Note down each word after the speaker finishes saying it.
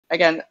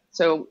again,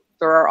 so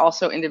there are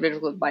also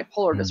individuals with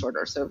bipolar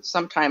disorder. So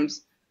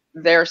sometimes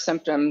their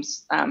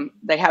symptoms,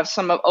 they have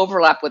some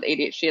overlap with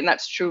ADHD, and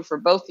that's true for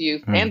both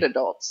youth and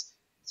adults.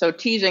 So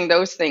teasing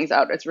those things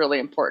out is really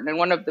important. And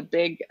one of the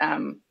big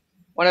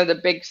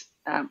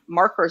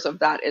markers of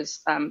that is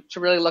to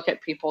really look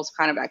at people's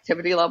kind of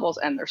activity levels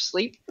and their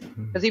sleep.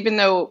 Because even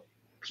though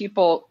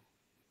people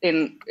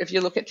if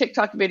you look at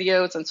TikTok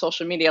videos and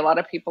social media, a lot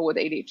of people with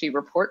ADHD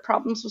report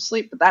problems with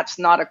sleep, but that's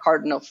not a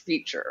cardinal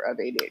feature of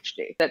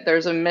ADHD. That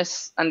there's a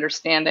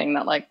misunderstanding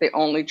that like the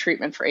only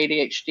treatment for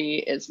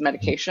ADHD is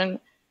medication.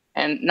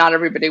 And not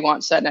everybody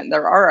wants that, and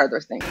there are other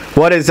things.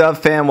 What is up,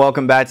 fam?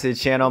 Welcome back to the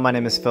channel. My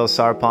name is Phil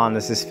Sarpon.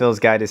 This is Phil's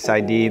Guide to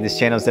Psy.D. This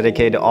channel is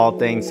dedicated to all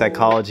things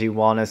psychology,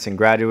 wellness, and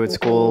graduate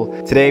school.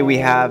 Today we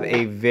have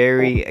a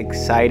very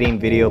exciting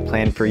video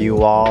planned for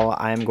you all.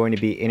 I am going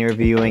to be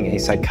interviewing a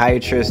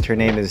psychiatrist. Her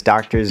name is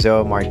Dr.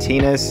 Zoe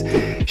Martinez.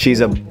 She's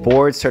a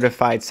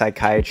board-certified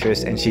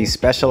psychiatrist, and she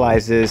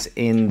specializes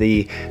in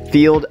the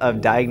field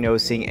of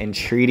diagnosing and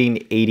treating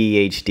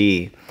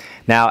ADHD.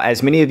 Now,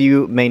 as many of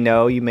you may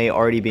know, you may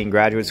already be in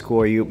graduate school,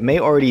 or you may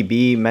already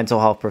be mental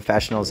health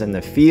professionals in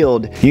the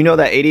field. You know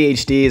that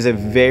ADHD is a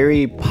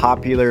very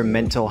popular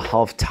mental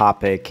health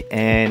topic.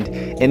 And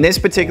in this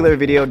particular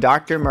video,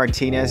 Dr.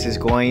 Martinez is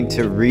going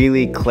to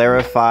really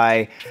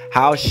clarify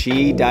how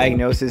she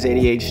diagnoses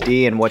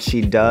ADHD and what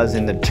she does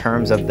in the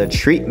terms of the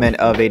treatment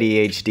of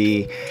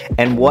ADHD,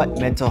 and what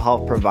mental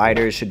health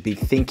providers should be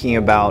thinking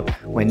about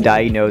when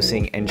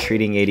diagnosing and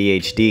treating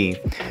ADHD.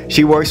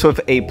 She works with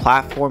a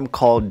platform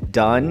called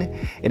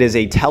Done. It is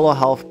a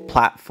telehealth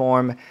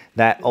platform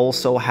that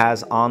also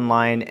has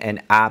online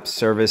and app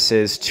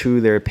services to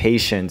their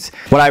patients.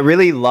 What I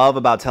really love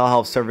about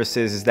telehealth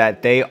services is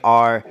that they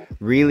are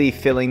really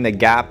filling the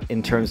gap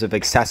in terms of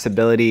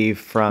accessibility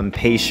from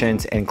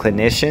patients and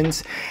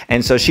clinicians.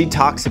 And so she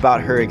talks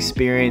about her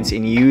experience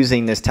in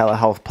using this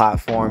telehealth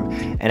platform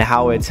and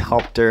how it's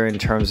helped her in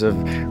terms of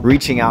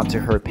reaching out to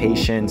her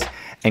patients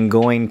and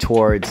going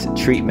towards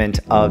treatment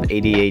of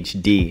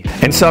ADHD.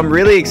 And so I'm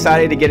really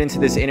excited to get into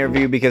this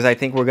interview because I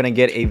think we're gonna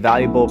get a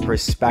valuable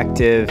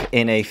perspective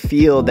in a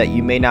field that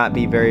you may not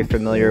be very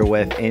familiar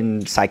with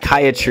in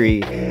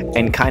psychiatry,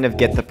 and kind of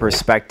get the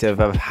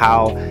perspective of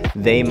how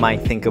they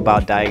might think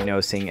about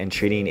diagnosing and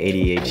treating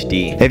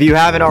ADHD. If you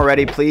haven't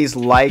already, please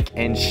like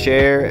and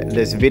share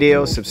this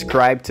video,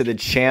 subscribe to the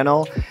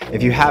channel.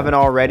 If you haven't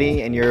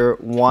already and you're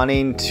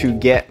wanting to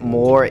get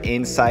more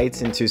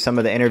insights into some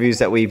of the interviews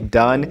that we've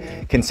done,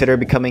 consider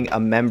becoming a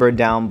member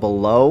down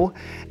below.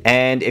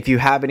 And if you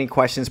have any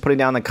questions, put it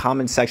down in the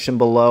comment section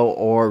below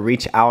or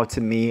reach out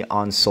to me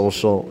on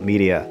social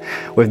media.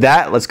 With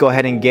that, let's go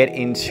ahead and get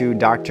into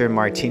Dr.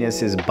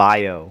 Martinez's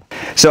bio.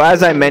 So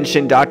as I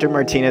mentioned, Dr.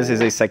 Martinez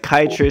is a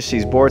psychiatrist.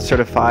 She's board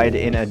certified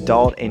in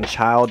adult and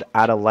child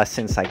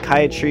adolescent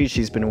psychiatry.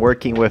 She's been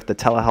working with the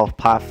telehealth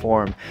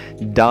platform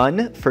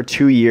Done for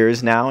 2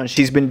 years now, and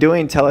she's been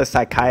doing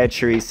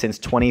telepsychiatry since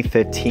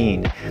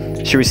 2015.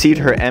 She received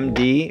her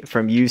MD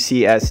from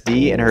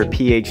UCSD and her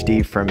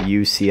PhD from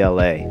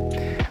UCLA.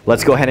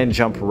 Let's go ahead and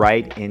jump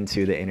right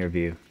into the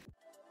interview.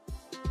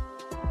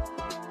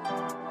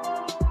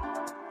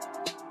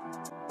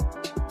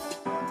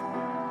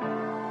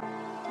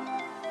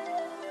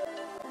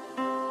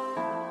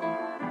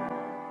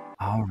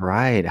 All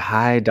right.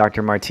 Hi,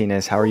 Dr.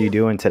 Martinez. How are you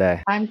doing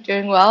today? I'm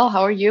doing well.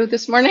 How are you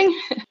this morning?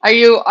 Are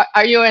you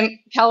in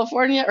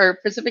California or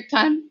Pacific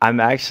time? I'm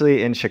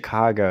actually in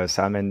Chicago,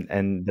 so I'm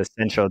in the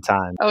Central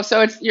Time. Oh,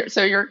 so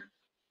you're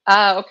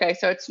okay.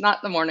 So it's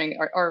not the morning,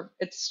 or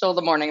it's still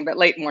the morning, but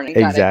late morning.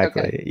 Got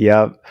Exactly. it. Okay.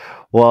 Yep.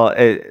 Well,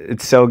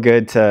 it's so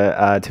good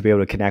to be able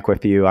to connect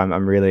with you.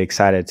 I'm really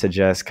excited to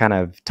just kind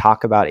of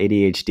talk about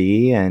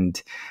ADHD.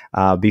 And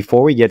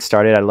before we get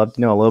started, I'd love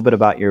to know a little bit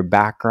about your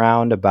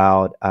background,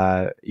 about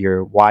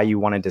why you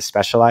wanted to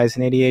specialize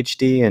in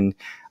ADHD, and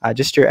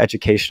just your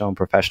educational and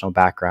professional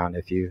background,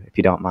 if you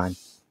don't mind.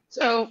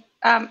 So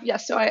yeah.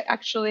 So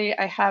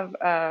I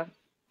have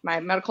my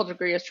medical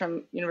degree is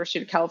from University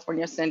of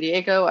California, San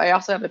Diego. I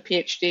also have a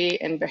PhD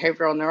in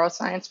behavioral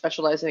neuroscience,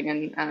 specializing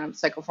in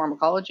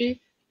psychopharmacology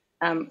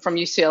from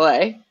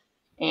UCLA.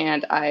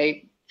 And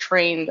I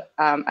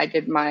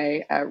did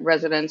my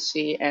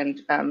residency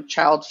and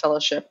child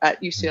fellowship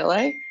at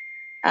UCLA.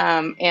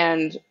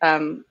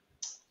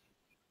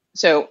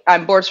 So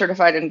I'm board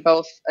certified in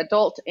both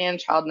adult and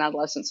child and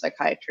adolescent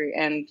psychiatry.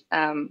 And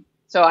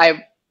so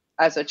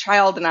as a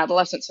child and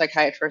adolescent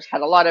psychiatrist,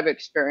 had a lot of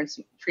experience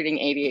treating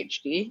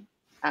ADHD.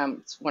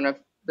 It's one of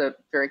the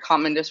very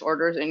common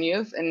disorders in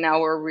youth, and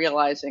now we're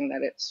realizing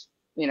that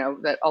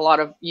that a lot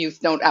of youth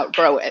don't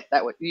outgrow it.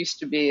 That used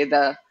to be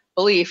the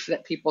belief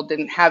that people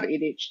didn't have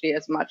ADHD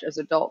as much as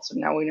adults, and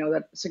now we know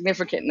that a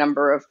significant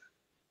number of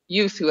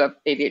youth who have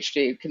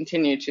ADHD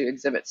continue to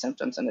exhibit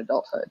symptoms in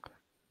adulthood.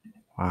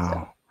 Wow.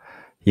 So.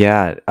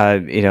 Yeah.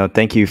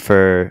 Thank you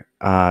for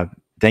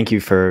Thank you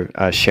for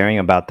sharing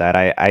about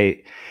that.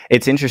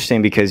 It's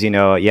interesting because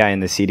yeah, in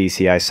the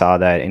CDC, I saw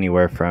that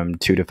anywhere from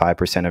 2 to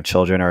 5% of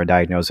children are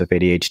diagnosed with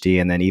ADHD,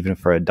 and then even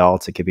for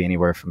adults, it could be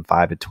anywhere from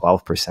 5 to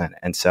 12%.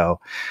 And so,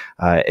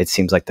 it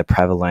seems like the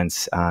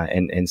prevalence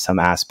in some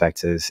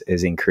aspects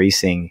is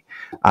increasing.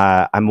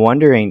 I'm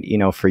wondering,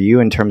 for you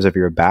in terms of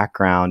your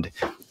background,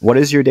 what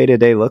does your day to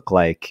day look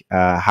like?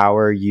 How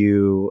are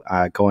you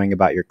going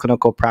about your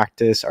clinical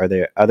practice? Are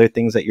there other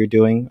things that you're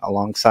doing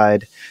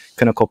alongside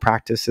clinical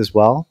practice as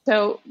well?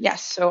 So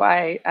yes, so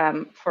I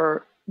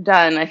for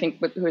Done, I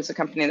think who is the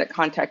company that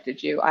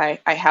contacted you. I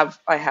have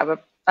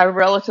a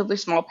relatively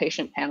small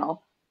patient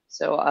panel,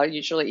 so I'll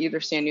usually either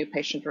see a new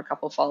patient or a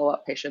couple follow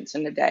up patients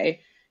in a day,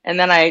 and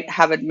then I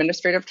have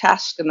administrative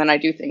tasks, and then I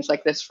do things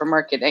like this for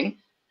marketing.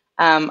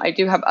 I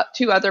do have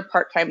two other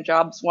part time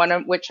jobs, one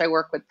of which I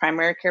work with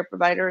primary care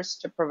providers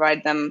to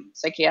provide them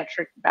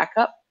psychiatric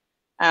backup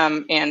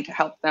and to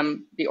help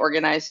them be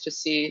organized to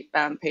see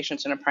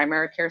patients in a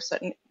primary care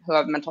setting who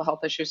have mental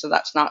health issues. So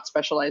that's not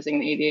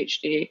specializing in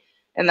ADHD.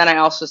 And then I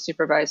also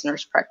supervise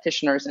nurse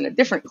practitioners in a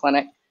different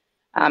clinic.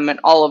 And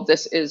all of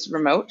this is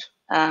remote.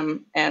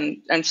 And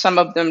some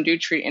of them do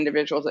treat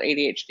individuals with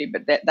ADHD,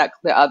 but that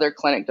the other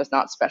clinic does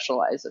not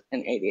specialize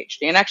in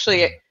ADHD. And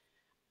actually,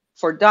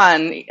 for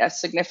done, a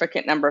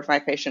significant number of my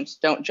patients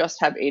don't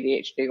just have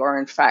ADHD, or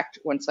in fact,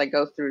 once I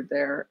go through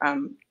their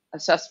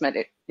assessment,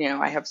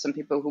 I have some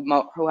people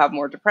who have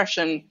more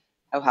depression,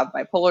 who have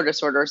bipolar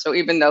disorder. So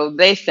even though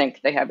they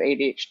think they have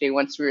ADHD,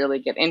 once we really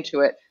get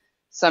into it,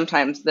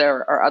 sometimes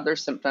there are other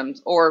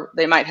symptoms, or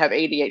they might have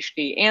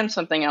ADHD and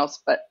something else,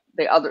 but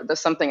the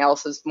something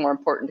else is more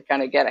important to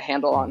kind of get a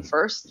handle on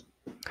first.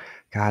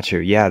 Got you.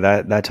 Yeah,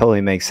 that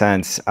totally makes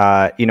sense.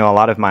 A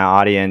lot of my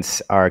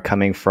audience are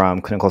coming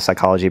from clinical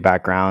psychology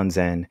backgrounds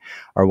and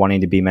are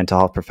wanting to be mental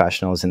health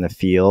professionals in the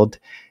field.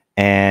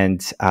 And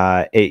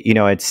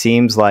it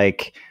seems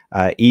like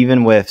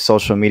even with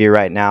social media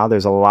right now,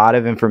 there's a lot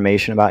of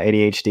information about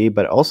ADHD,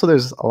 but also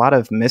there's a lot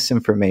of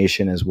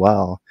misinformation as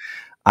well.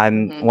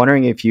 I'm Hmm.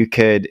 wondering if you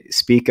could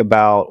speak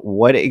about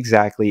what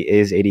exactly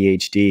is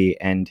ADHD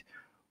and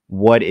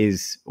what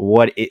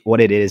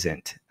it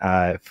isn't,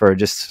 for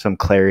just some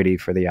clarity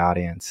for the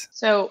audience.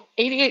 So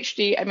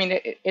ADHD, I mean,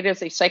 it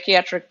is a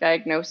psychiatric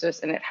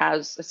diagnosis, and it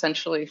has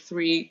essentially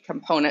three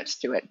components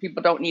to it.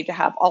 People don't need to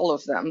have all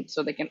of them,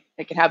 so they can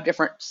have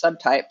different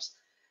subtypes.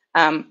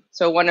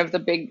 So one of the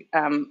big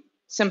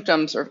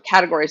symptoms or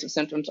categories of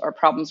symptoms are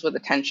problems with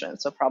attention.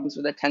 So problems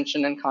with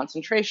attention and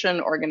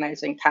concentration,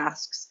 organizing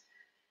tasks,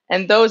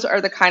 and those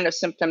are the kind of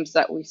symptoms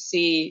that we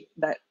see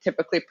that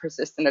typically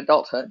persist in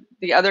adulthood.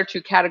 The other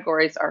two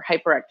categories are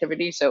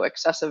hyperactivity, so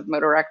excessive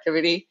motor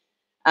activity,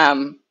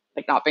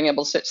 like not being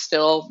able to sit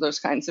still, those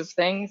kinds of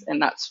things.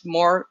 And that's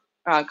more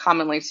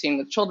commonly seen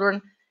with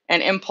children.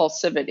 And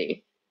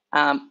impulsivity,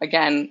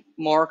 again,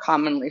 more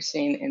commonly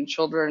seen in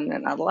children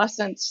and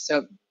adolescents.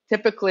 So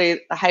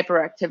typically, the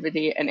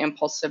hyperactivity and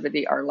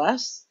impulsivity are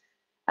less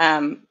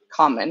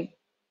common.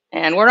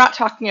 And we're not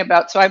talking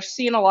about, so I've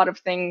seen a lot of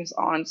things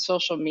on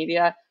social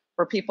media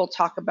where people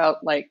talk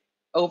about like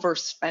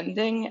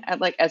overspending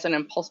at like as an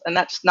impulse, and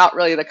that's not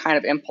really the kind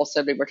of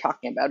impulsivity we're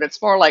talking about. It's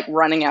more like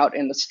running out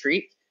in the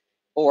street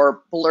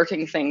or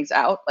blurting things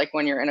out, like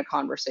when you're in a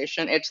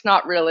conversation. It's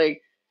not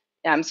really,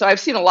 so I've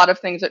seen a lot of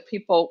things that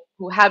people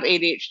who have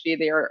ADHD,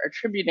 they are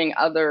attributing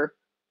other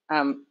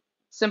um,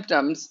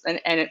 symptoms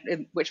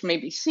which may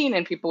be seen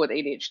in people with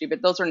ADHD,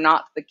 but those are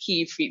not the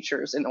key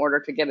features in order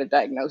to get a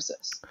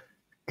diagnosis.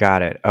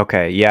 Got it.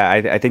 Okay. Yeah,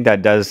 I think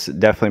that does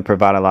definitely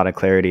provide a lot of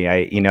clarity.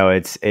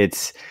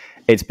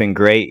 It's been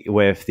great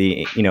with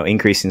the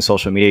increase in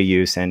social media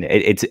use, and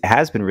it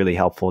has been really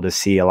helpful to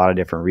see a lot of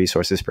different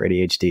resources for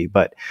ADHD.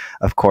 But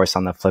of course,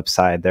 on the flip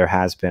side, there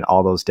has been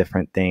all those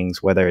different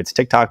things, whether it's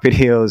TikTok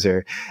videos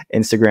or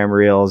Instagram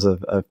reels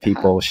of Uh-huh.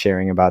 people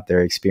sharing about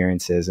their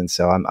experiences. And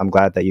so I'm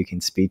glad that you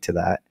can speak to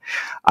that.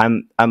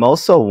 I'm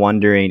also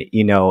wondering,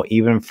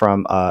 even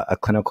from a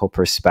clinical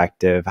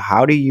perspective,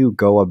 how do you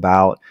go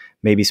about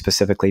maybe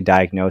specifically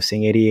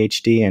diagnosing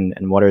ADHD,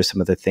 and what are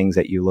some of the things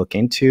that you look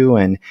into,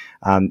 and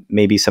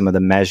maybe some of the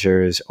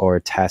measures or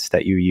tests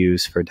that you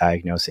use for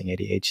diagnosing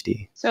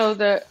ADHD? So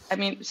the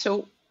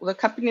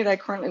company that I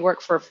currently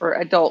work for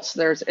adults,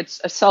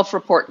 it's a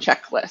self-report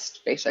checklist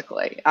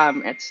basically.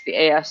 It's the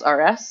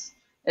ASRS.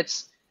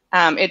 It's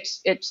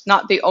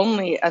not the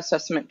only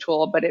assessment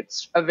tool, but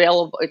it's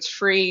available. It's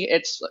free.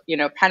 It's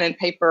pen and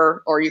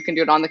paper, or you can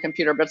do it on the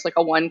computer. But it's like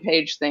a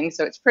one-page thing,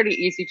 so it's pretty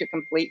easy to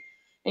complete.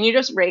 And you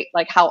just rate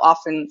like how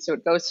often. So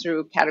it goes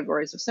through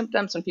categories of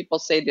symptoms, and people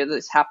say, "Did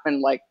this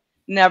happen?" Like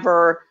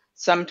never,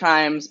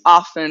 sometimes,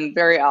 often,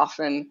 very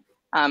often,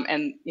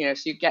 and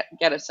so you get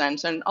a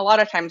sense. And a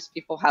lot of times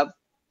people have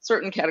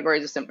certain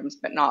categories of symptoms,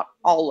 but not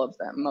all of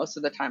them. Most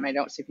of the time, I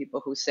don't see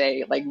people who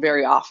say like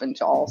very often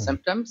to all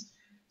symptoms.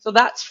 So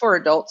that's for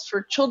adults.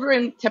 For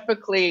children,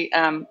 typically,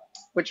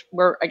 which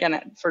we're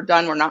again for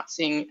done, we're not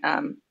seeing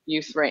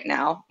youth right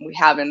now. We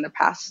have in the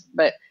past,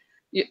 but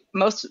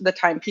most of the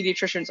time,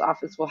 pediatrician's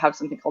office will have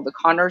something called the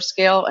Connor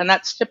scale, and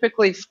that's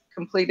typically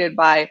completed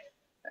by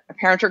a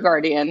parent or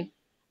guardian,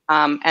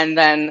 and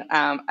then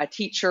a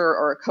teacher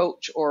or a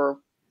coach or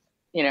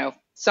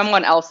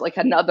someone else, like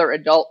another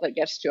adult that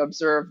gets to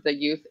observe the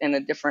youth in a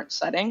different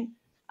setting.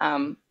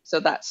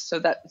 So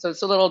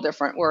it's a little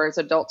different. Whereas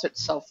adults,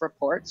 it's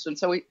self-reports, and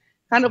so we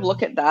kind of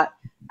look at that.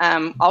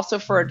 Also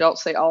for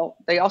adults, they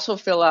also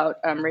fill out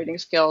rating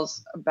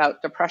scales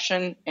about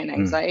depression and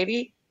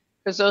anxiety,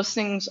 because those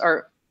things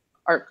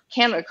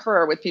can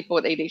occur with people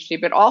with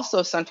ADHD, but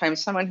also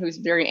sometimes someone who's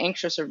very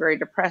anxious or very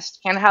depressed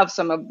can have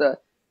some of the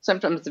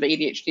symptoms of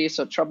ADHD,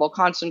 so trouble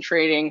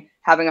concentrating,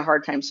 having a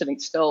hard time sitting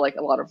still, like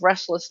a lot of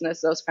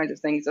restlessness, those kinds of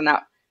things, and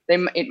that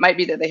it might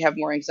be that they have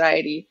more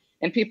anxiety.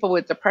 And people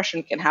with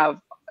depression can have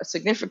a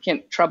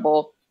significant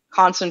trouble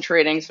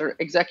concentrating, sort of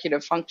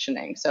executive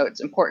functioning. So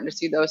it's important to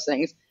see those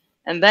things.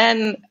 And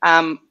then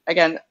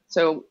again,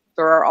 so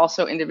there are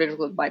also individuals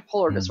with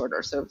bipolar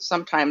disorder. So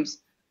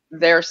sometimes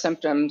their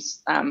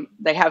symptoms,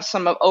 they have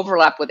some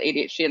overlap with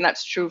ADHD, and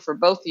that's true for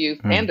both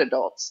youth and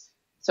adults.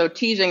 So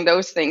teasing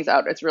those things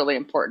out is really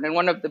important. And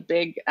one of the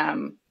big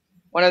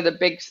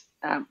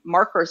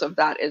markers of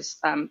that is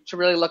to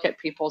really look at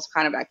people's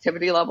kind of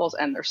activity levels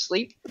and their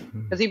sleep.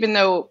 Because even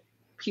though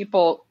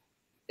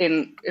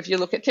if you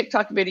look at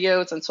TikTok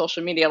videos and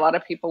social media, a lot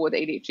of people with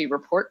ADHD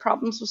report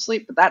problems with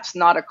sleep, but that's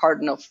not a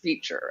cardinal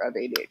feature of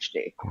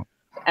ADHD.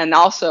 And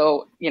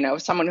also,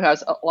 someone who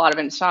has a lot of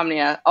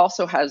insomnia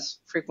also has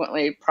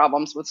frequently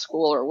problems with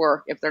school or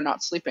work if they're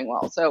not sleeping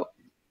well. So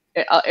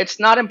it's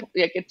not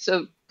it's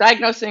a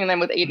diagnosing them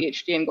with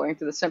ADHD and going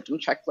through the symptom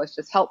checklist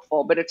is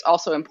helpful, but it's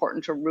also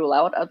important to rule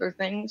out other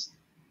things.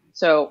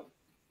 So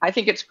I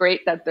think it's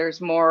great that there's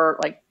more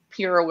like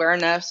peer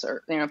awareness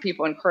or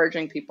people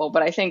encouraging people,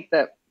 but I think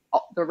that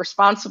the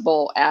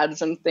responsible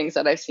ads and things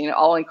that I've seen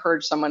all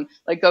encourage someone,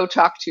 like, go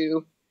talk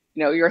to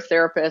your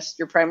therapist,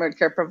 your primary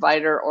care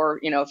provider, or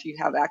if you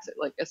have access,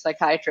 like a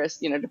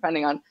psychiatrist,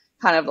 depending on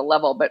kind of the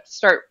level, but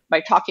start by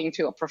talking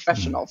to a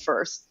professional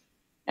first.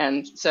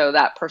 And so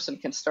that person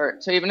can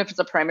start. So even if it's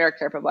a primary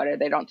care provider,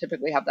 they don't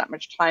typically have that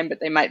much time, but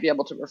they might be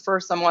able to refer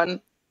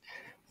someone.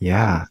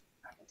 Yeah.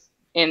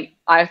 And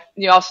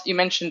you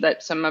mentioned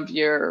that some of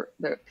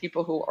the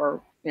people who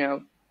are,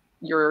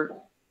 your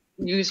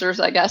users,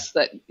 I guess,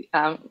 that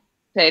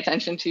pay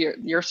attention to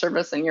your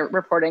service and your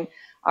reporting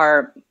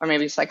are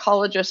maybe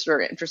psychologists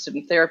or interested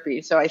in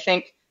therapy. So I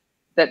think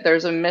that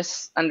there's a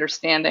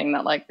misunderstanding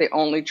that like the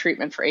only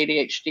treatment for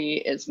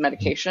ADHD is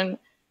medication.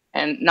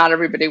 And not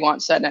everybody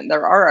wants that. And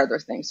there are other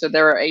things. So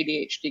there are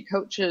ADHD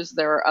coaches.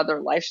 There are other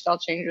lifestyle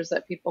changes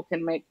that people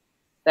can make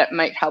that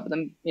might help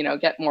them,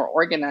 get more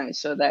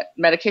organized, so that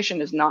medication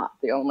is not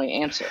the only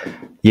answer.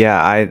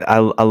 Yeah, I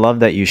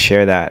love that you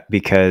share that,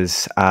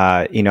 because,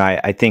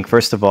 I think,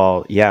 first of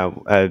all,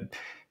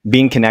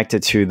 being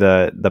connected to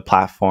the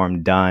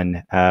platform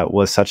Done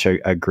was such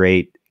a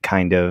great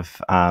kind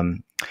of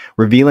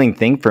revealing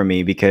thing for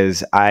me,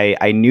 because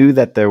I knew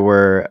that there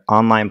were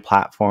online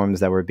platforms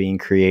that were being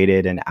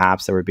created and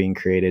apps that were being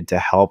created to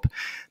help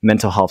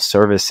mental health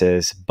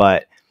services,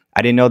 but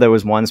I didn't know there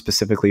was one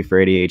specifically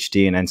for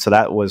ADHD. And so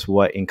that was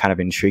what kind of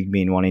intrigued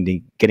me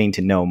in getting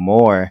to know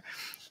more.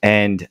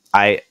 And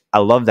I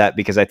love that,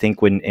 because I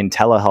think when in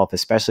telehealth,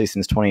 especially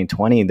since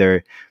 2020,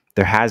 there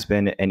has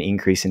been an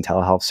increase in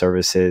telehealth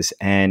services,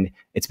 and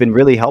it's been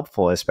really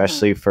helpful,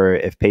 especially for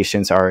if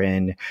patients are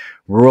in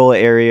rural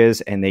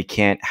areas and they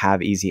can't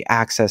have easy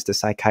access to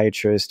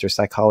psychiatrist or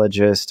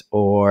psychologist,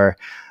 or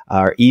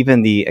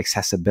even the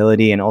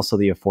accessibility and also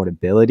the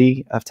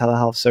affordability of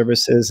telehealth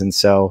services. And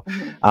so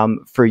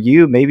for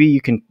you, maybe you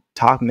can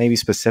talk maybe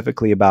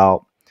specifically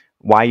about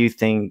why you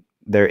think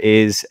there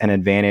is an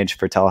advantage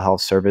for telehealth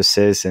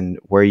services and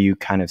where you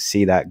kind of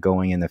see that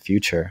going in the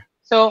future.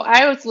 So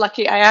I was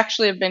lucky. I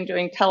actually have been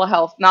doing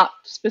telehealth, not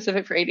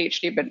specific for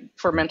ADHD, but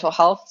for mental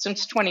health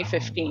since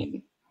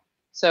 2015.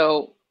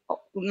 So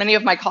many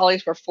of my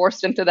colleagues were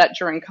forced into that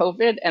during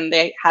COVID, and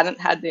they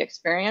hadn't had the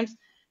experience.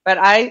 But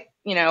I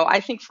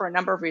think for a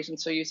number of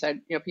reasons. So you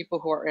said, people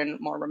who are in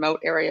more remote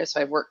areas.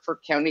 So I've worked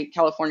for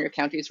California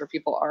counties where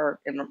people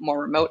are in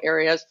more remote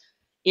areas.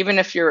 Even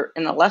if you're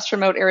in a less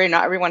remote area,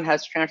 not everyone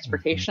has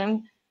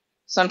transportation.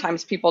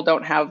 Sometimes people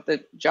don't have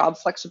the job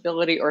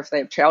flexibility, or if they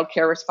have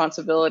childcare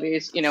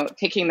responsibilities,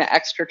 taking the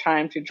extra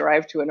time to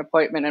drive to an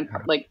appointment, and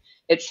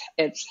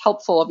it's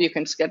helpful if you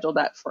can schedule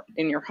that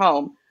in your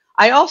home.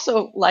 I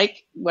also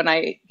like when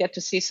I get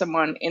to see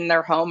someone in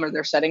their home or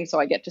their setting, so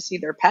I get to see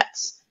their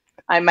pets.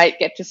 I might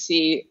get to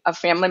see a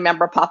family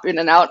member pop in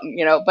and out,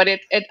 but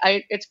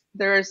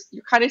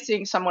you're kind of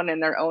seeing someone in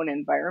their own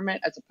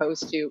environment as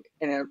opposed to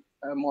in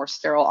a more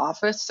sterile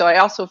office. So I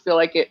also feel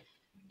like it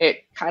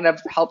kind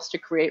of helps to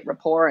create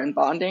rapport and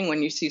bonding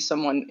when you see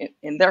someone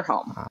in their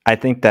home. I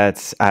think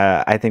that's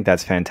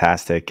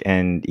fantastic.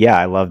 And yeah,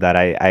 I love that.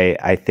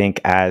 I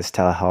think as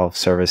telehealth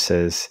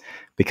services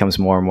becomes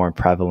more and more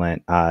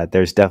prevalent,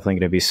 there's definitely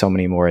going to be so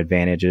many more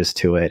advantages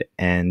to it.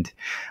 And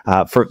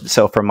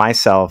for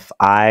myself,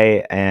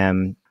 I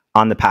am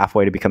on the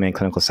pathway to becoming a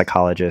clinical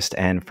psychologist.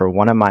 And for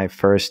one of my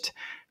first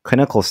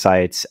clinical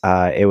sites.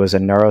 It was a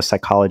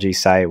neuropsychology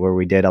site where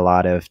we did a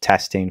lot of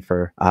testing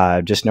for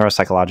just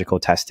neuropsychological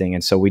testing.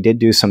 And so we did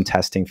do some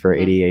testing for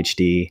Mm-hmm.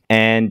 ADHD.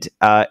 And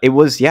it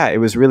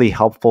was really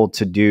helpful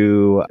to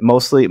do.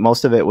 Most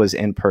of it was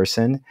in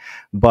person.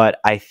 But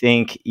I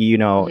think,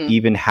 Mm-hmm.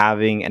 even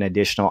having an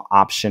additional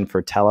option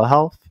for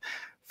telehealth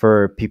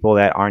for people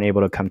that aren't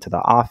able to come to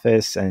the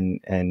office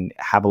and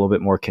have a little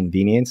bit more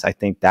convenience, I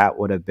think that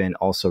would have been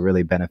also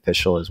really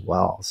beneficial as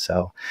well.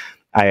 So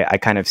I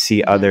kind of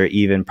see Mm-hmm. other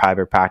even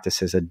private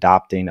practices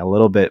adopting a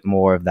little bit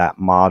more of that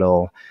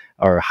model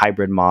or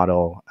hybrid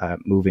model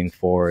moving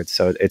forward.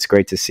 So it's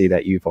great to see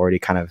that you've already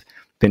kind of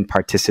been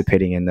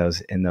participating in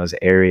those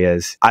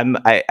areas.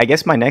 I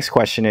guess my next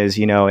question is,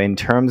 in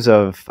terms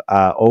of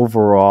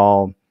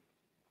overall,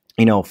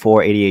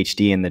 for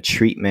ADHD and the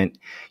treatment,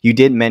 you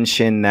did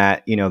mention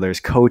that, there's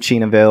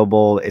coaching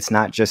available. It's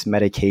not just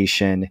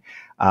medication.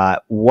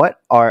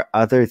 What are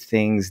other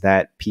things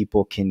that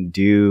people can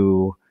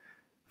do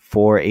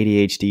for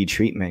ADHD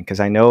treatment? Because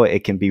I know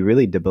it can be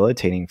really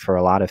debilitating for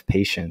a lot of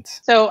patients.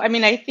 So, I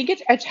mean, I think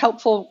it's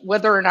helpful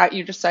whether or not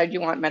you decide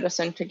you want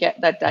medicine to get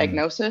that Mm,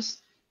 diagnosis.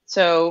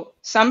 So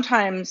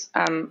sometimes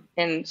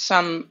in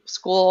some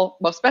school,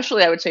 well,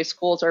 especially I would say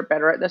schools are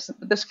better at this.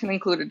 But this can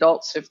include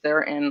adults if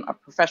they're in a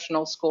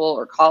professional school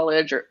or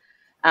college, or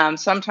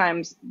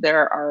sometimes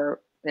there are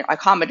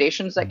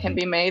accommodations that can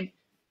mhm, be made.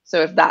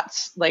 So if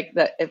that's like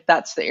that, if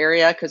that's the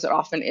area, because it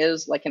often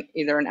is like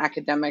either an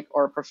academic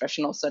or a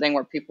professional setting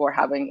where people are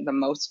having the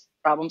most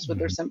problems with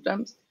their mhm,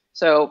 symptoms.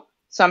 So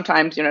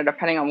sometimes,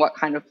 depending on what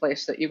kind of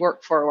place that you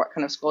work for, what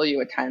kind of school you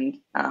attend,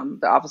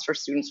 the Office for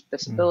Students with mm,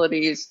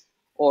 Disabilities,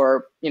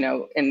 or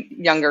in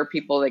younger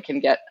people, they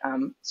can get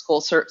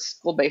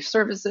school-based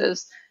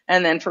services.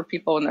 And then for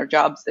people in their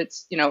jobs,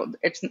 it's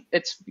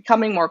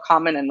becoming more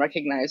common and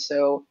recognized.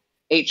 So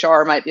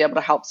HR might be able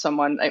to help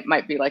someone. It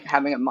might be like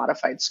having a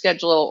modified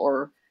schedule,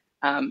 or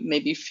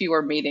maybe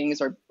fewer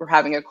meetings, or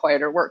having a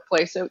quieter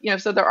workplace. So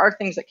so there are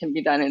things that can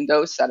be done in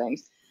those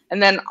settings.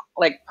 And then,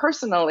 like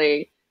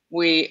personally,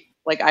 we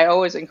like I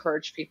always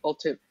encourage people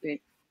to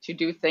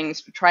do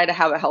things to try to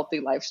have a healthy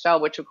lifestyle,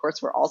 which of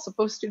course we're all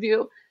supposed to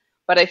do.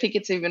 But I think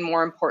it's even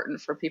more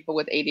important for people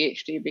with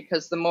ADHD,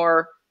 because the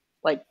more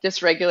like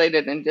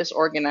dysregulated and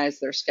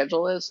disorganized their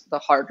schedule is, the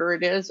harder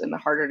it is, and the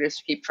harder it is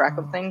to keep track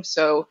of things.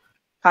 So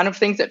kind of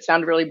things that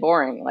sound really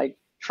boring, like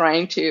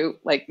trying to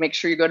like make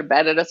sure you go to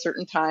bed at a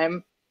certain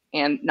time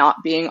and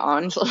not being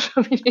on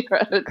social media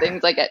or other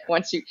things, like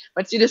once you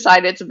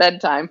decide it's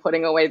bedtime,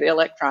 putting away the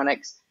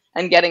electronics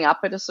and getting up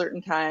at a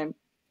certain time,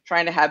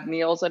 trying to have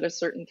meals at a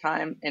certain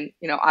time. And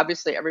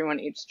obviously everyone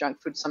eats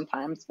junk food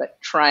sometimes, but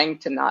trying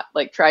to not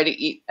like try to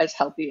eat as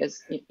healthy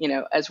as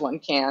as one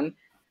can.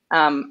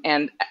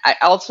 And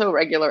also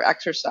regular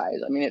exercise.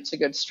 I mean, it's a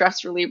good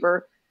stress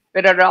reliever,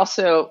 but it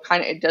also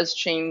it does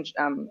change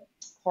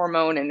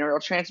hormone and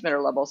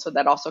neurotransmitter levels, so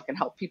that also can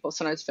help people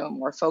sometimes feel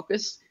more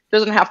focused. It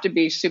doesn't have to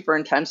be super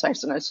intense. I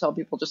sometimes tell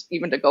people just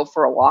even to go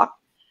for a walk,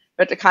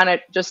 but to kind of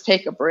just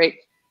take a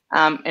break.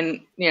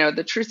 And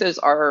the truth is,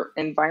 our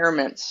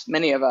environments,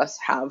 many of us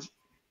have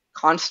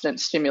constant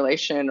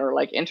stimulation or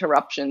like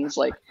interruptions,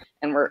 like,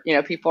 and we're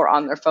people are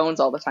on their phones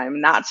all the time,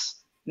 and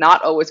that's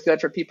not always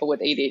good for people with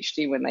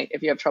ADHD when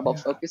if you have trouble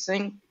yeah.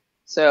 focusing.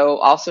 So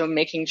also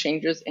making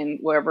changes in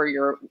wherever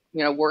your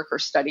work or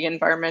study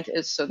environment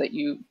is, so that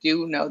you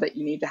do know that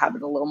you need to have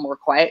it a little more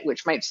quiet,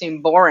 which might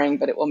seem boring,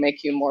 but it will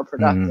make you more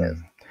productive.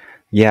 Mm.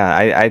 Yeah,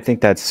 I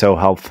think that's so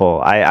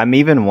helpful. I'm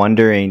even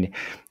wondering,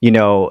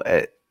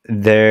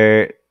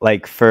 there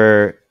like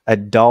for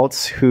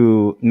adults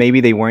who maybe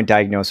they weren't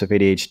diagnosed with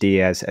ADHD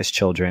as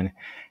children,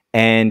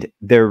 and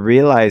they're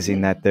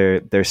realizing Mm-hmm.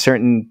 that there's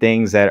certain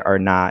things that are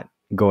not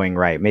going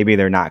right. Maybe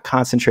they're not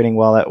concentrating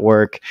well at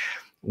work.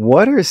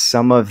 What are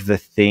some of the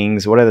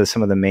things? What are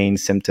some of the main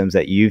symptoms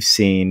that you've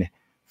seen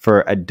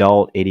for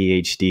adult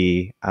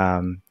ADHD,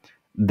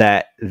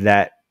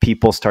 that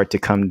people start to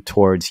come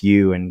towards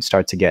you and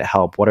start to get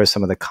help? What are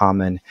some of the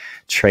common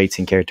traits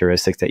and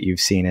characteristics that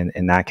you've seen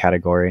in that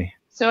category?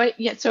 So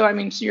I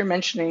mean, so you're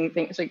mentioning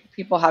things like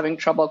people having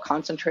trouble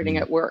concentrating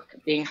Mm, at work,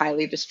 being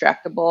highly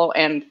distractible,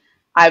 and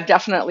I've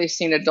definitely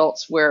seen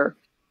adults where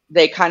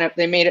they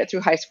made it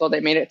through high school,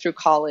 they made it through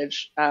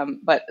college,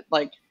 but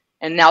like,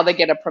 and now they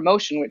get a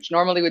promotion, which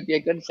normally would be a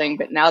good thing,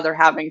 but now they're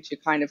having to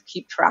kind of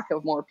keep track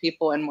of more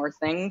people and more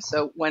things.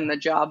 So when the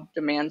job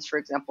demands, for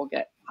example,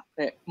 get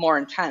more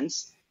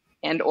intense,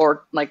 and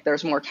or like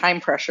there's more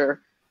time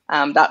pressure,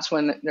 that's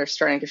when they're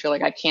starting to feel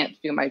like I can't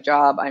do my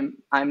job.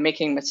 I'm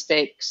making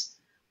mistakes.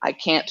 I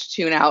can't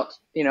tune out,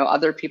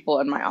 other people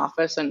in my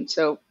office. And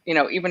so,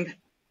 even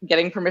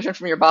getting permission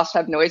from your boss to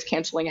have noise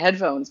canceling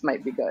headphones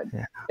might be good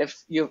yeah.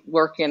 if you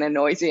work in a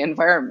noisy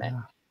environment.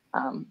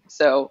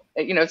 So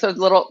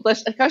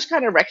let's just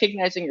kind of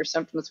recognizing your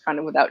symptoms kind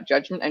of without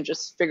judgment, and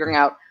just figuring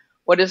out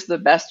what is the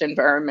best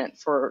environment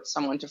for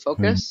someone to Mm,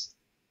 focus.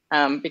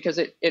 Because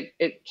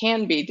it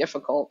can be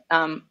difficult.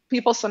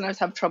 People sometimes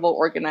have trouble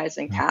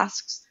organizing mm,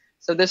 tasks.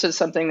 So this is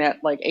something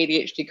that like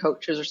ADHD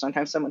coaches or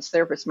sometimes someone's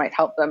therapist might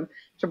help them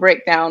to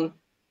break down.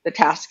 the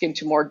task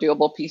into more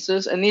doable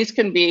pieces. And these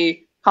can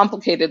be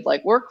complicated,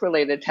 like work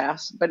related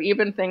tasks, but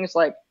even things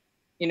like,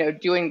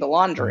 doing the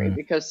laundry, Mm,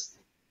 because,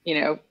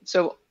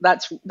 so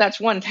that's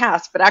one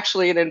task, but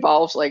actually it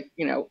involves like,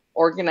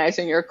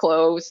 organizing your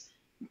clothes,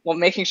 well,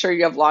 making sure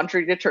you have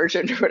laundry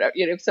detergent or whatever,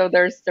 so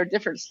there are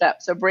different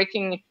steps. So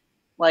breaking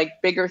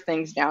like bigger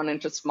things down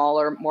into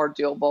smaller, more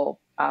doable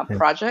yeah,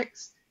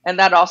 projects. And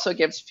that also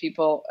gives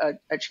people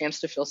a chance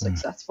to feel mm,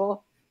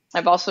 successful.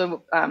 I've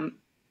also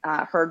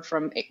heard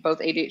from both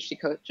ADHD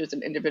coaches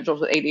and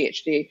individuals with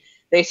ADHD.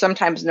 They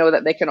sometimes know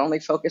that they can only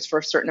focus for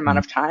a certain amount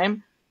mm, of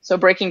time. So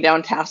breaking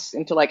down tasks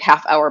into like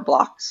half-hour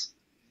blocks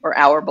or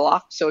hour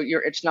blocks. So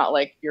it's not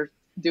like you're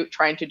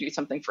trying to do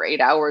something for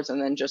 8 hours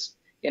and then just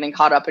getting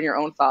caught up in your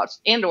own thoughts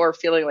and or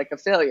feeling like a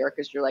failure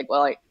because you're like,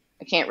 well, I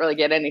can't really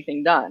get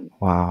anything done.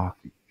 wow.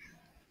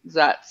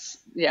 That's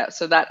yeah.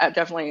 So that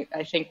definitely,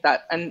 I think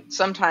that, and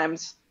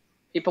sometimes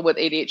people with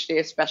ADHD,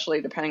 especially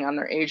depending on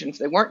their age, and if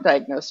they weren't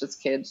diagnosed as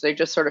kids, they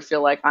just sort of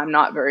feel like I'm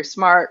not very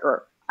smart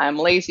or I'm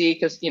lazy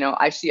because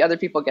I see other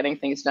people getting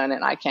things done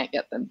and I can't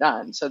get them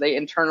done. So they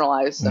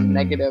internalize some Mm.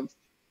 negative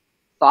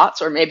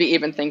thoughts or maybe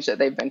even things that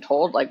they've been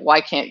told, like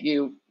why can't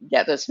you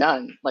get this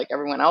done like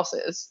everyone else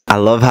is. I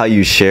love how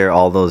you share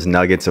all those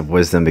nuggets of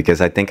wisdom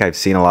because I think I've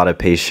seen a lot of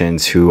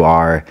patients who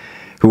are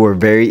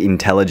very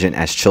intelligent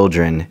as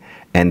children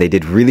and they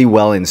did really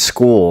well in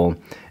school.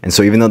 And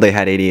so even though they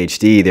had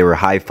ADHD, they were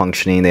high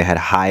functioning, they had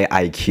high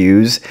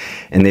IQs,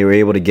 and they were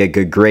able to get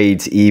good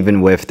grades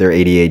even with their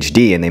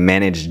ADHD, and they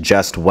managed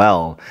just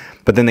well.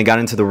 But then they got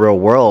into the real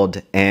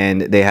world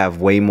and they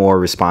have way more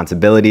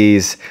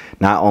responsibilities,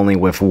 not only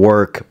with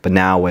work, but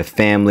now with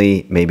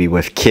family, maybe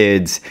with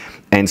kids.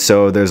 And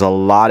so there's a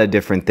lot of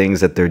different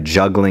things that they're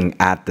juggling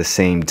at the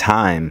same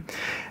time.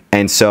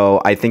 And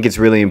so I think it's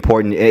really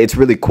important. It's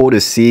really cool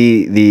to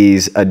see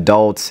these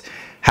adults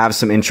have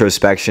some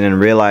introspection and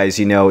realize,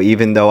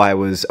 even though I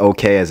was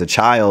okay as a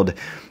child,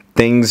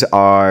 things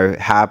are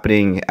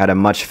happening at a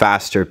much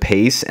faster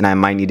pace and I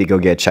might need to go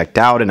get checked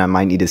out and I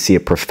might need to see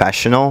a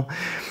professional.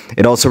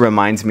 It also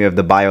reminds me of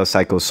the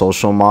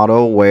biopsychosocial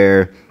model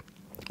where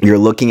you're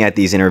looking at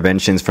these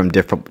interventions from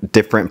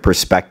different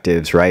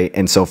perspectives, right?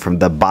 And so from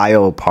the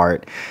bio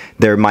part,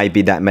 there might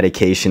be that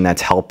medication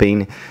that's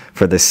helping.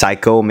 For the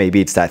psycho,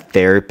 maybe it's that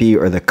therapy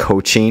or the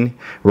coaching,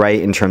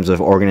 right? In terms of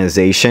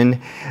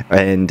organization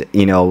and,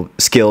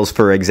 skills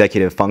for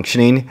executive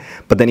functioning.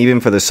 But then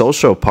even for the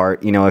social part,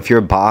 if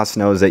your boss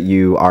knows that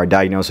you are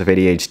diagnosed with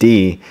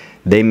ADHD,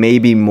 they may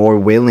be more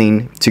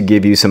willing to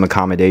give you some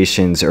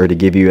accommodations or to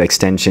give you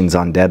extensions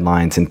on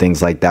deadlines and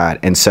things like that.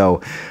 And so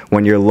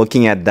when you're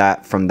looking at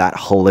that from that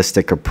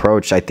holistic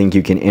approach, I think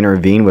you can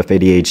intervene with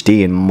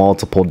ADHD in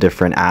multiple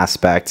different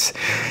aspects.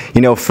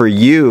 For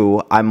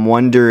you, I'm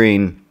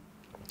wondering,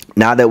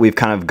 now that we've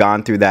kind of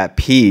gone through that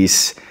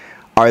piece,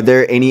 are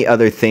there any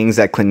other things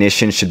that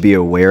clinicians should be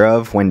aware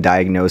of when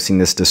diagnosing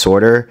this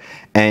disorder?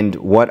 And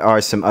what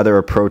are some other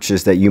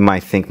approaches that you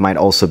might think might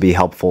also be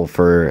helpful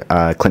for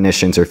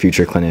clinicians or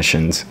future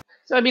clinicians?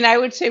 So, I mean, I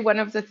would say one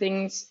of the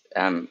things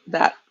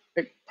that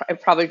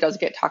it probably does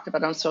get talked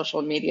about on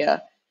social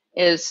media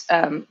is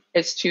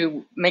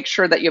to make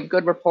sure that you have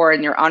good rapport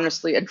and you're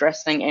honestly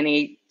addressing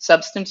any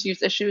substance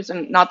use issues.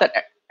 And not that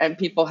and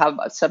people have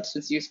a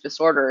substance use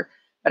disorder,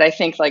 but I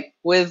think like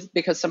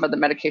because some of the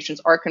medications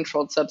are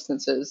controlled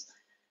substances,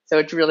 so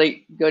it's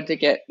really good to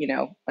get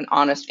an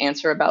honest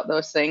answer about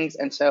those things.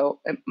 And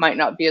so it might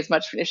not be as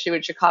much of an issue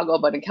in Chicago,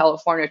 but in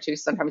California too,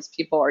 sometimes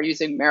people are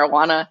using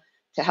marijuana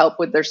to help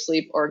with their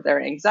sleep or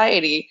their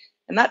anxiety.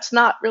 And that's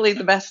not really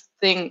the best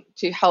thing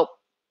to help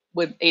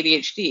with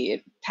ADHD.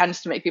 It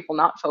tends to make people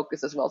not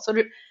focus as well. So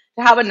to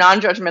have a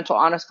non-judgmental,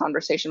 honest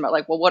conversation about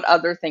like, well, what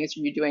other things are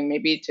you doing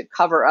maybe to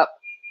cover up,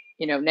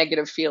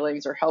 negative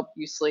feelings or help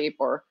you sleep,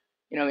 or,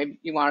 maybe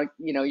you want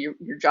to,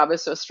 your job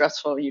is so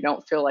stressful, you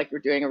don't feel like you're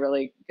doing a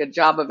really good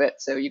job of it.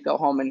 So you go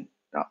home and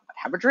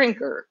have a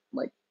drink or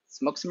like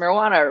smoke some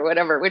marijuana or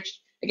whatever, which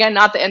again,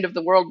 not the end of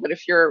the world, but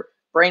if your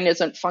brain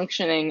isn't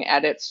functioning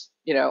at its,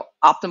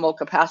 optimal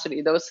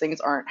capacity, those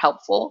things aren't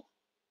helpful.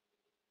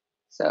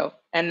 So,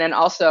 and then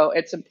also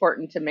it's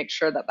important to make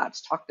sure that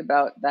that's talked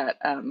about. That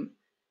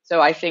so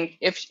I think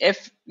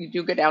if you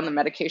do go down the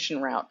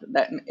medication route,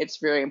 that it's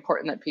very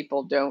important that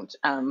people don't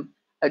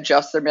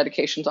adjust their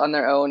medications on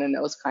their own and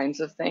those kinds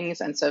of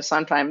things. And so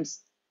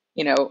sometimes,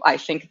 I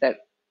think that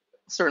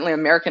certainly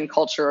American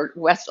culture,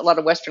 a lot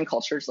of Western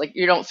cultures, like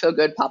you don't feel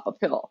good, pop a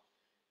pill.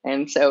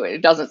 And so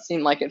it doesn't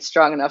seem like it's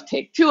strong enough.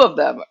 Take two of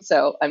them.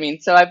 So I mean,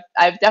 so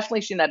I've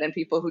definitely seen that in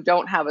people who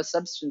don't have a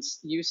substance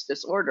use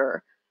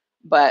disorder,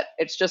 but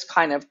it's just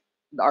kind of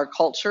our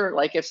culture.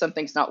 Like if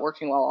something's not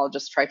working well, I'll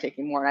just try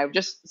taking more. And I would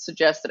just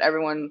suggest that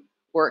everyone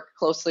work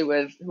closely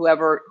with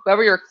whoever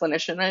your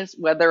clinician is,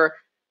 whether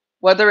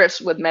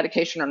it's with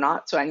medication or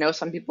not. So I know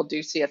some people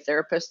do see a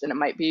therapist and it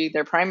might be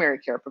their primary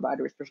care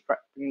provider who's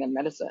prescribing them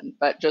medicine,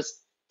 but just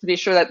to be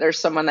sure that there's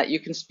someone that you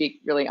can speak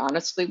really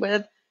honestly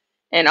with.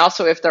 And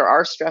also if there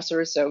are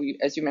stressors, so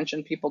as you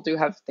mentioned, people do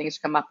have things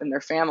come up in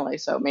their family.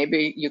 So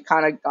maybe you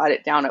kind of got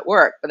it down at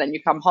work, but then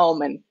you come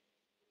home and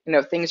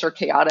things are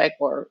chaotic,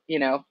 or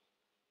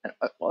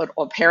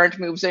a parent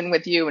moves in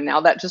with you and now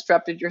that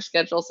disrupted your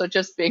schedule. So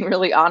just being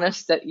really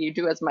honest that you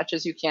do as much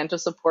as you can to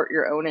support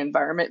your own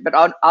environment,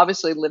 but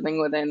obviously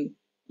living within,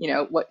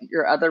 what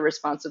your other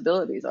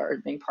responsibilities are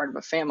as being part of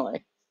a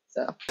family.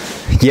 So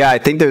Yeah, I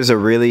think there's a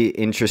really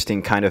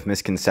interesting kind of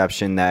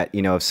misconception that,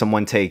 if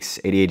someone takes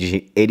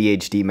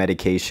ADHD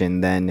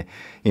medication, then,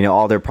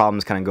 all their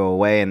problems kind of go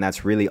away and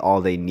that's really all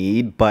they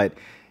need. But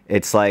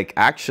it's like,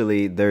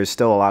 actually, there's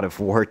still a lot of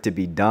work to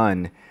be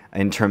done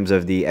in terms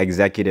of the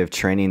executive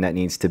training that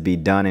needs to be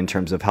done in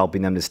terms of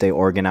helping them to stay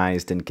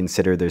organized and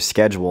consider their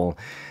schedule,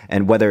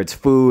 and whether it's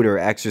food or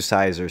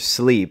exercise or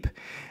sleep.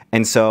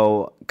 And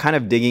so, kind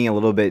of digging a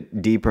little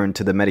bit deeper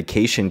into the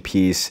medication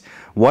piece,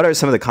 what are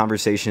some of the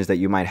conversations that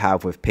you might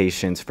have with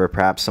patients for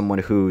perhaps someone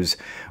who's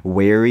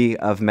wary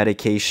of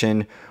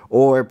medication,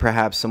 or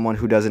perhaps someone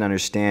who doesn't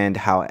understand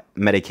how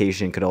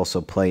medication could also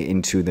play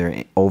into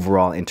their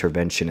overall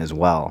intervention as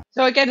well?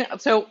 so again,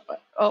 so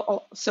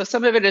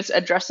some of it is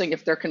addressing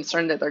if they're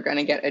concerned that they're going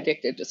to get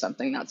addicted to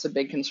something. That's a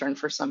big concern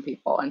for some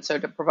people, and so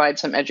to provide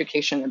some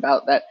education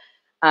about that.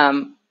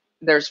 um,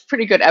 there's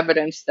pretty good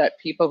evidence that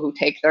people who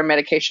take their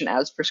medication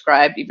as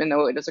prescribed, even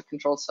though it is a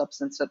controlled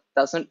substance, that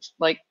doesn't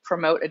like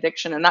promote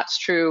addiction, and that's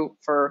true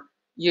for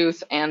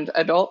youth and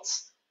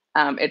adults.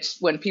 It's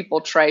when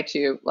people try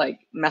to like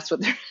mess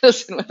with their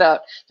medicine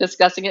without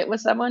discussing it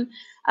with someone.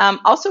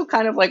 Also,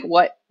 kind of like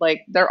what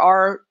like there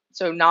are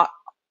so not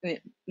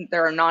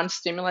there are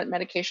non-stimulant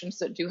medications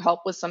that do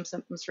help with some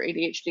symptoms for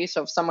ADHD.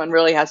 So if someone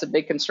really has a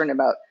big concern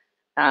about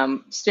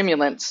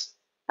stimulants,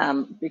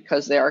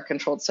 because they are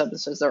controlled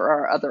substances, there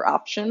are other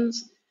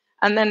options.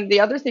 And then the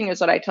other thing is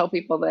that I tell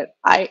people that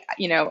I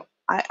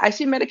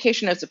see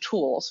medication as a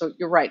tool. So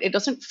you're right, it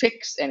doesn't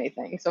fix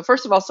anything. So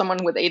first of all,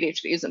 someone with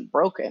ADHD isn't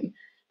broken.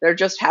 They're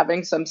just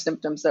having some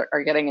symptoms that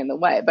are getting in the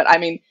way. But I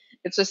mean,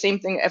 it's the same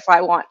thing if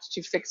I want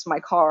to fix my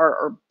car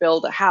or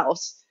build a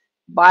house.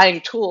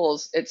 Buying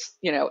tools, it's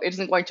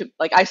isn't going to,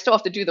 like, I still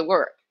have to do the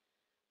work.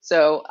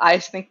 So I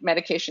think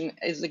medication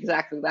is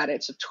exactly that.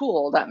 It's a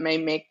tool that may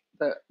make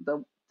the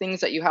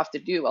things that you have to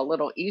do a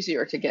little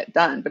easier to get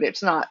done, but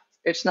it's not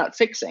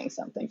fixing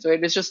something. So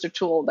it is just a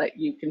tool that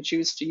you can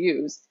choose to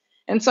use.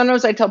 And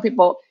sometimes I tell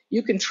people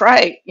you can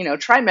try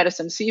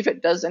medicine, see if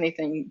it does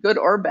anything good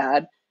or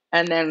bad,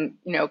 and then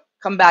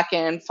come back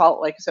in,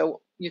 follow, like,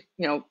 so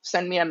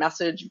send me a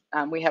message.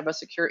 We have a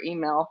secure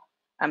email.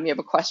 You have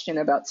a question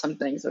about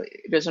something, so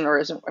it isn't or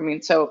isn't. I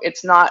mean, so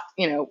it's not,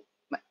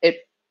 it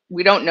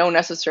we don't know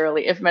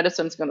necessarily if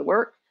medicine's going to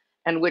work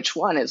and which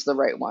one is the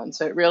right one.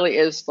 So it really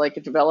is like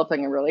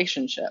developing a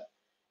relationship.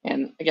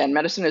 And again,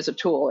 medicine is a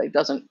tool. It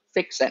doesn't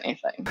fix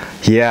anything.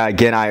 Yeah,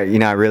 again,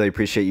 I really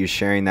appreciate you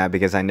sharing that,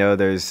 because I know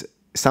there's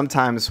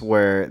sometimes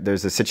where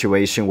there's a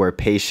situation where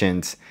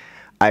patients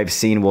I've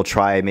seen will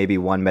try maybe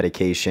one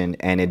medication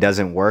and it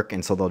doesn't work,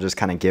 and so they'll just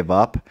kind of give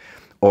up,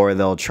 or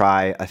they'll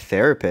try a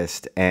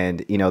therapist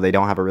and they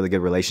don't have a really good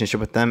relationship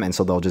with them, and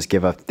so they'll just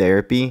give up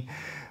therapy.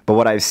 But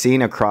what I've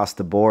seen across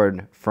the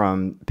board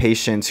from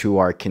patients who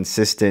are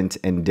consistent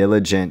and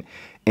diligent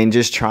in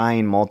just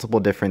trying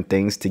multiple different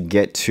things to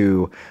get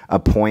to a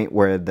point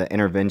where the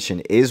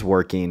intervention is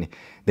working,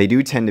 they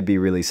do tend to be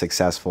really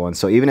successful. And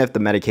so even if the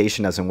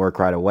medication doesn't work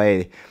right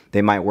away,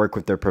 they might work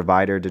with their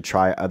provider to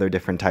try other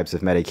different types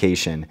of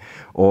medication.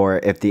 Or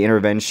if the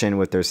intervention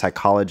with their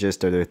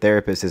psychologist or their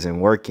therapist isn't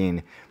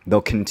working,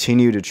 they'll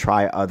continue to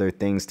try other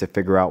things to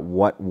figure out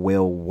what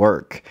will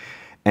work.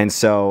 And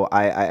so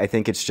I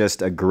think it's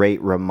just a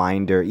great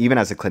reminder, even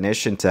as a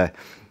clinician, to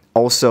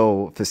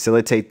also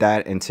facilitate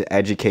that and to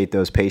educate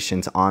those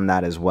patients on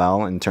that as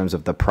well in terms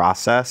of the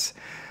process.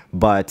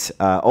 But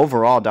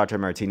overall, Dr.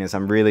 Martinez,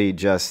 I'm really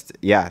just,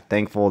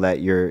 thankful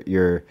that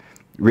you're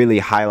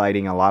really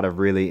highlighting a lot of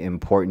really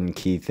important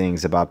key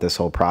things about this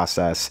whole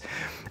process.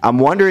 I'm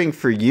wondering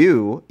for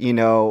you,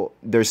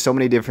 there's so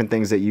many different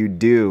things that you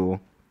do,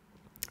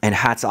 and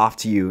hats off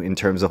to you in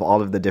terms of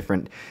all of the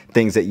different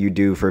things that you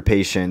do for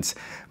patients.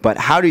 But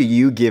how do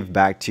you give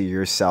back to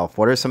yourself?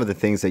 What are some of the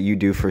things that you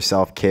do for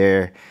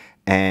self-care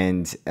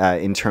and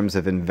in terms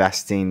of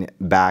investing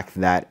back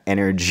that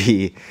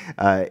energy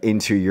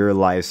into your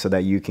life so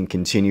that you can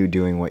continue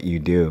doing what you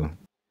do?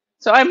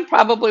 So I'm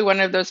probably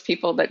one of those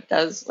people that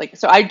does, like,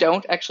 so I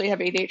don't actually have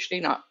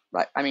ADHD. Not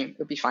right. I mean, it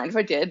would be fine if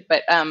I did,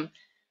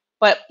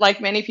 but like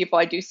many people,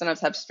 I do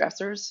sometimes have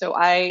stressors. So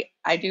I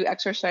do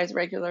exercise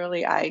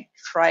regularly. I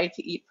try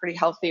to eat pretty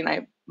healthy, and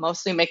I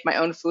mostly make my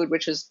own food,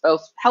 which is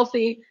both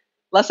healthy,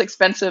 less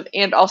expensive,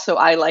 and also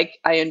I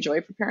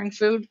enjoy preparing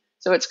food.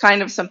 So it's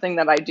kind of something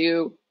that I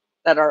do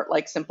that are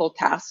like simple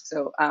tasks.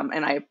 So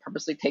and I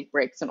purposely take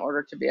breaks in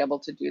order to be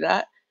able to do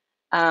that.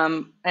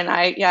 And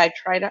I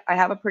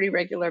have a pretty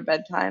regular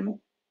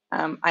bedtime.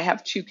 I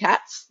have two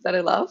cats that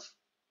I love.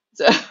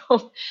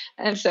 So,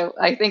 and so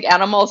I think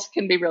animals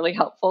can be really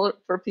helpful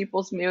for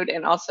people's mood,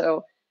 and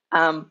also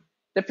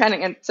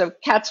depending. And so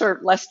cats are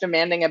less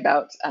demanding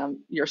about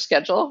your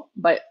schedule,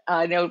 but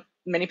I know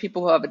many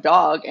people who have a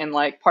dog, and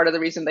like part of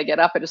the reason they get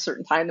up at a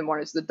certain time in the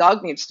morning is the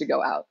dog needs to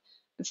go out,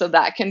 and so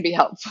that can be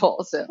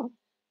helpful. So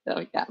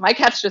So yeah, my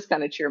cats just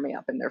kind of cheer me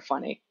up and they're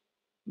funny.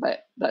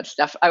 But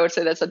I would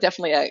say that's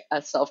definitely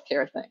a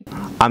self-care thing.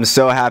 I'm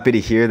so happy to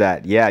hear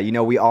that. Yeah,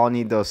 we all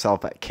need those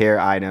self-care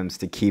items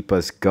to keep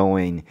us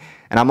going.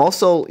 And I'm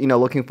also,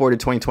 looking forward to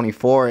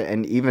 2024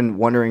 and even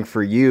wondering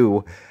for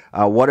you,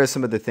 what are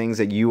some of the things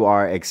that you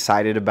are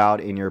excited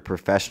about in your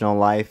professional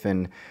life?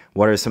 And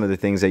what are some of the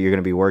things that you're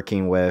going to be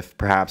working with,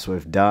 perhaps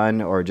with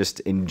Done or just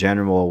in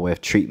general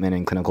with treatment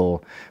and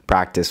clinical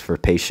practice for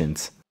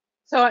patients?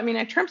 So, I mean,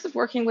 in terms of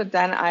working with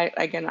Den,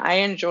 I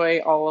enjoy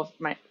all of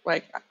my,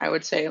 like, I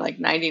would say like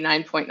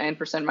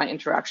 99.9% of my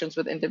interactions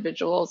with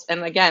individuals.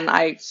 And again,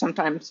 I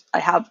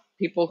have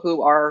people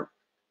who are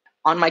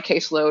on my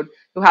caseload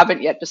who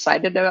haven't yet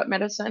decided about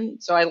medicine.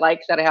 So I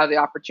like that I have the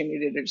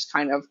opportunity to just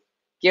kind of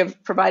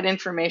provide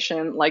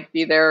information, like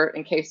be there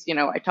in case,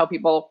 I tell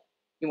people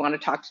you want to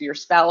talk to your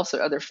spouse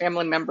or other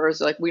family members,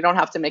 like we don't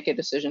have to make a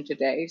decision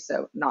today.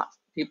 So not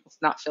people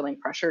not feeling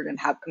pressured and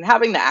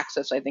having the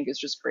access, I think is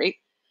just great.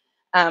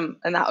 And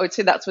I would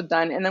say that's what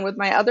done. And then with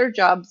my other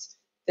jobs,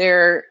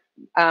 there,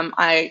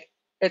 I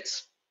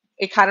it's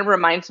it kind of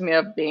reminds me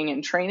of being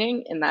in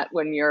training. In that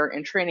when you're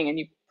in training, and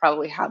you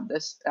probably have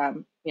this,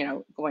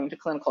 going to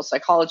clinical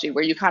psychology,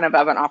 where you kind of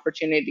have an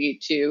opportunity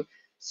to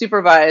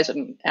supervise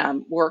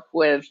and work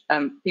with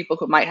people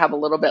who might have a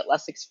little bit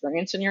less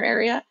experience in your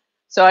area.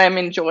 So I'm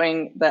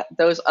enjoying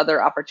those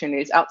other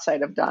opportunities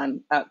outside of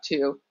done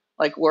to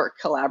like work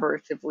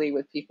collaboratively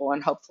with people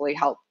and hopefully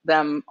help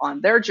them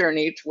on their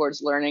journey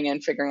towards learning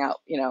and figuring out,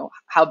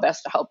 how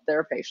best to help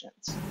their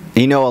patients.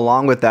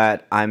 Along with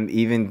that, I'm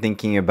even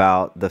thinking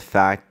about the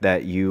fact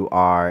that you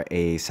are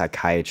a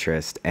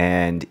psychiatrist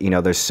and,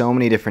 there's so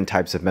many different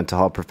types of mental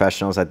health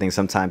professionals. I think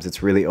sometimes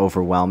it's really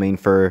overwhelming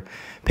for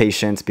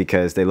patients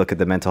because they look at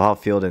the mental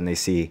health field and they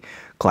see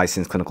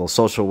licensed clinical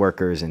social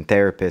workers and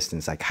therapists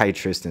and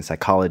psychiatrists and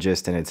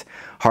psychologists, and it's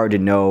hard to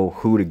know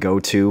who to go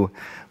to.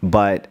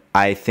 But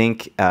I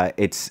think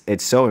it's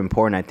so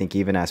important, I think,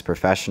 even as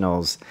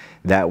professionals,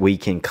 that we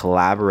can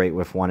collaborate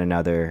with one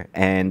another.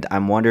 And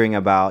I'm wondering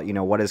about,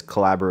 what does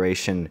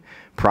collaboration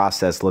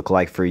process look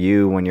like for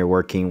you when you're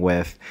working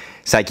with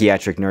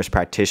psychiatric nurse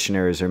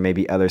practitioners or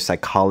maybe other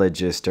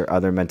psychologists or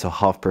other mental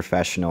health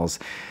professionals?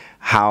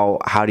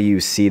 How do you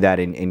see that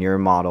in your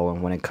model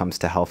and when it comes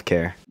to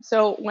healthcare?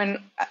 So in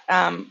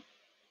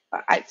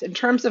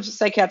terms of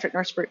psychiatric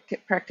nurse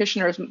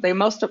practitioners,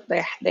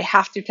 they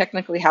have to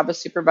technically have a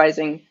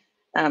supervising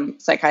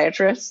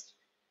psychiatrist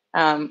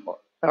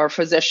or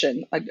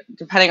physician,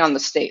 depending on the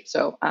state.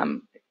 So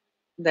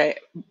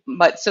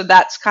so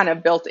that's kind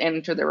of built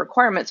into the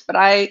requirements. But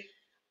I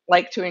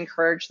like to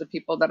encourage the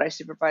people that I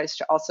supervise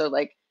to also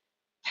like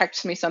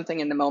text me something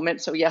in the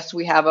moment. So yes,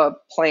 we have a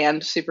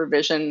planned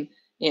supervision,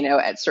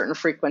 at certain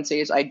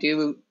frequencies. I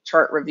do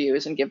chart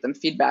reviews and give them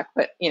feedback,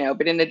 but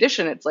in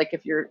addition, it's like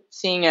if you're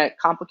seeing a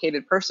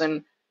complicated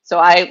person, so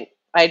I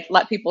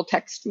let people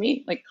text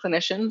me, like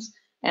clinicians,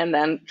 and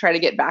then try to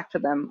get back to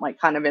them like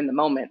kind of in the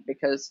moment,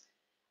 because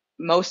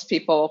most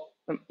people,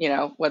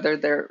 whether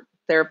they're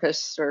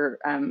therapists or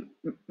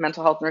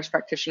mental health nurse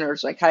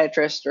practitioners,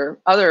 psychiatrists, or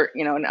other,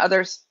 in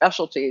other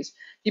specialties,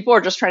 people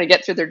are just trying to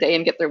get through their day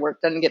and get their work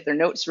done and get their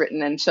notes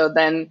written. And so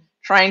then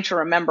trying to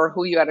remember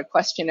who you had a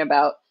question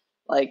about,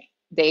 like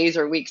days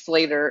or weeks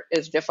later,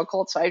 is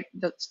difficult. So I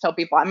just tell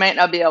people, I might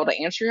not be able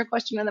to answer your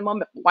question in the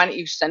moment, but why don't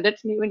you send it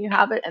to me when you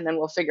have it, and then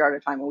we'll figure out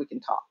a time when we can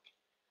talk.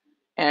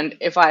 And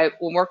if I'm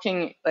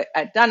working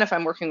at Dunn, if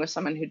I'm working with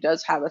someone who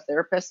does have a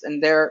therapist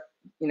and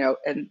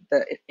and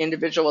the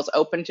individual is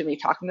open to me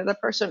talking to the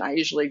person, I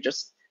usually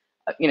just,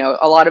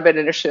 a lot of it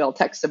initially I'll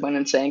text someone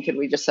and saying, could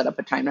we just set up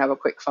a time to have a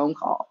quick phone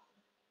call?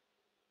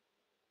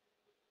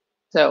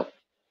 So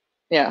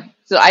yeah,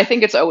 so I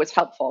think it's always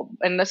helpful.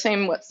 And the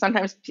same with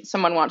sometimes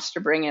someone wants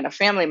to bring in a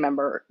family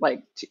member,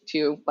 like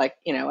to like,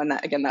 and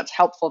that, again, that's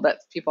helpful that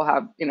people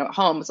have, at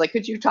home. It's like,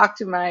 could you talk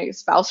to my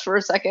spouse for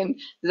a second?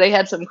 They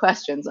had some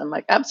questions. I'm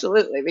like,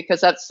 absolutely,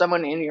 because that's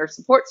someone in your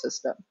support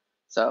system.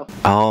 So,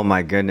 Oh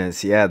my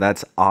goodness. Yeah,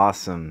 that's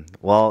awesome.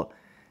 Well,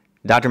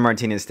 Dr.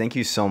 Martinez, thank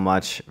you so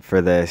much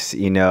for this.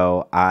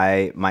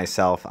 I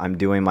myself, I'm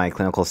doing my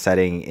clinical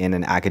setting in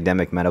an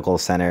academic medical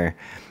center,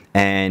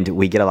 and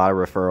we get a lot of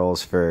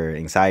referrals for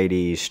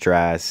anxiety,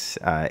 stress,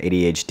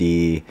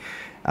 ADHD,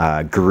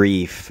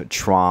 grief,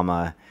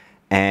 trauma.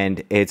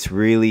 And it's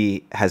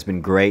really has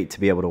been great to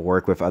be able to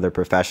work with other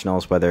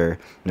professionals, whether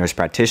nurse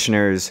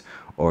practitioners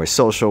or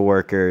social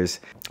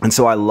workers. And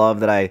so I love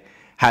that I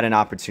had an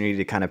opportunity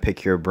to kind of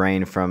pick your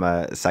brain from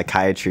a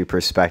psychiatry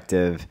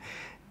perspective,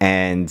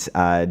 and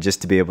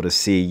just to be able to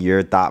see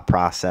your thought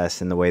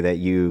process and the way that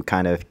you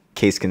kind of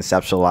case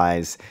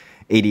conceptualize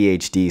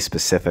ADHD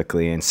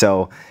specifically. And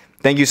so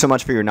thank you so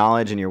much for your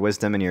knowledge and your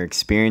wisdom and your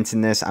experience in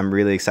this. I'm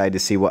really excited to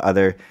see what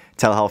other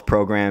telehealth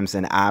programs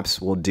and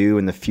apps will do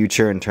in the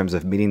future in terms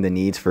of meeting the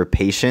needs for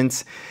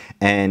patients.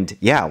 And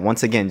yeah,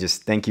 once again,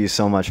 just thank you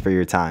so much for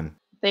your time.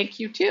 thank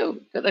you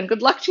too. And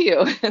good luck to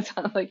you. It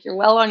sounds like you're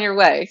well on your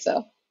way.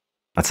 So,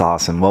 That's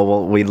awesome.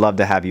 Well, we'd love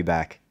to have you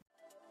back.